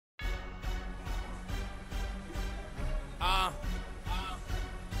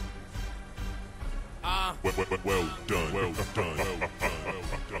Well done. Well done.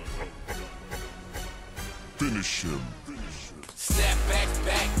 Finish him. Snap back,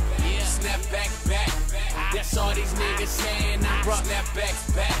 yeah. Snap back. That's all these niggas saying. I brought that back.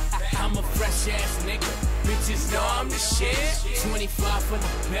 I'm a fresh ass nigga. Bitches know I'm the shit. 25 for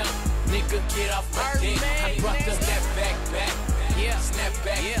the belt. Nigga, get off my dick. I brought the back. Yeah. Snap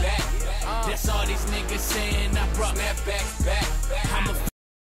back. That's all these niggas saying. I brought that back. I'm a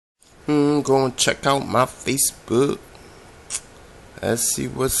Go and check out my Facebook. Let's see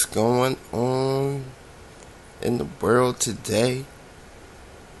what's going on in the world today,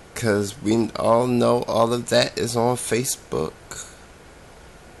 cause we all know all of that is on Facebook.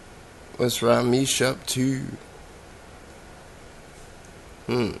 What's Ramesh up to?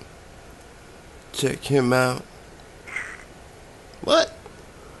 Check him out. What?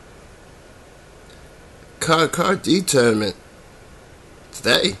 Car D tournament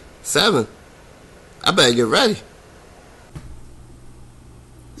today, 7. I better get ready.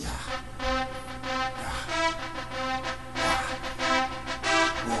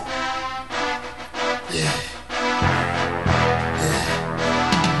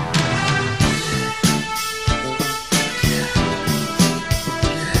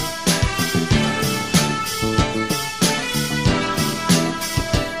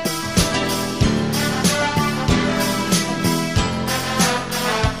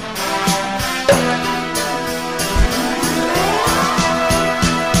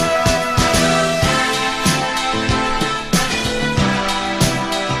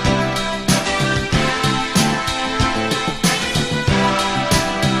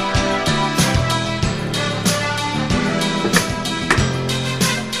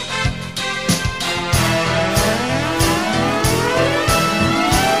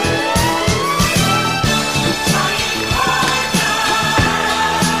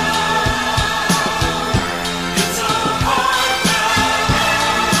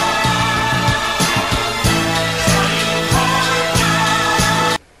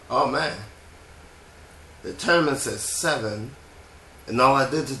 Oh man, the tournament says 7, and all I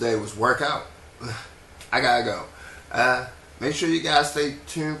did today was work out. I gotta go. Make sure you guys stay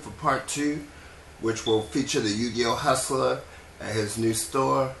tuned for part 2, which will feature the Yu-Gi-Oh! Hustler at his new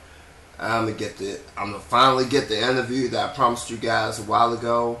store. I'm gonna finally get the interview that I promised you guys a while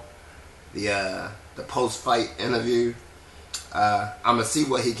ago. The post-fight interview. I'm gonna see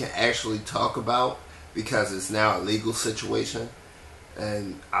what he can actually talk about, because it's now a legal situation.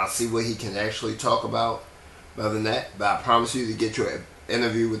 And I'll see what he can actually talk about other than that. But I promise you to get you an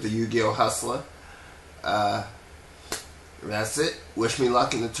interview with the Yu-Gi-Oh! Hustler. That's it. Wish me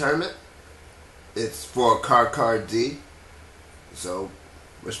luck in the tournament. It's for Car D. So,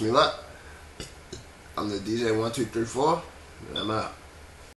 wish me luck. I'm the DJ 1234, and I'm out.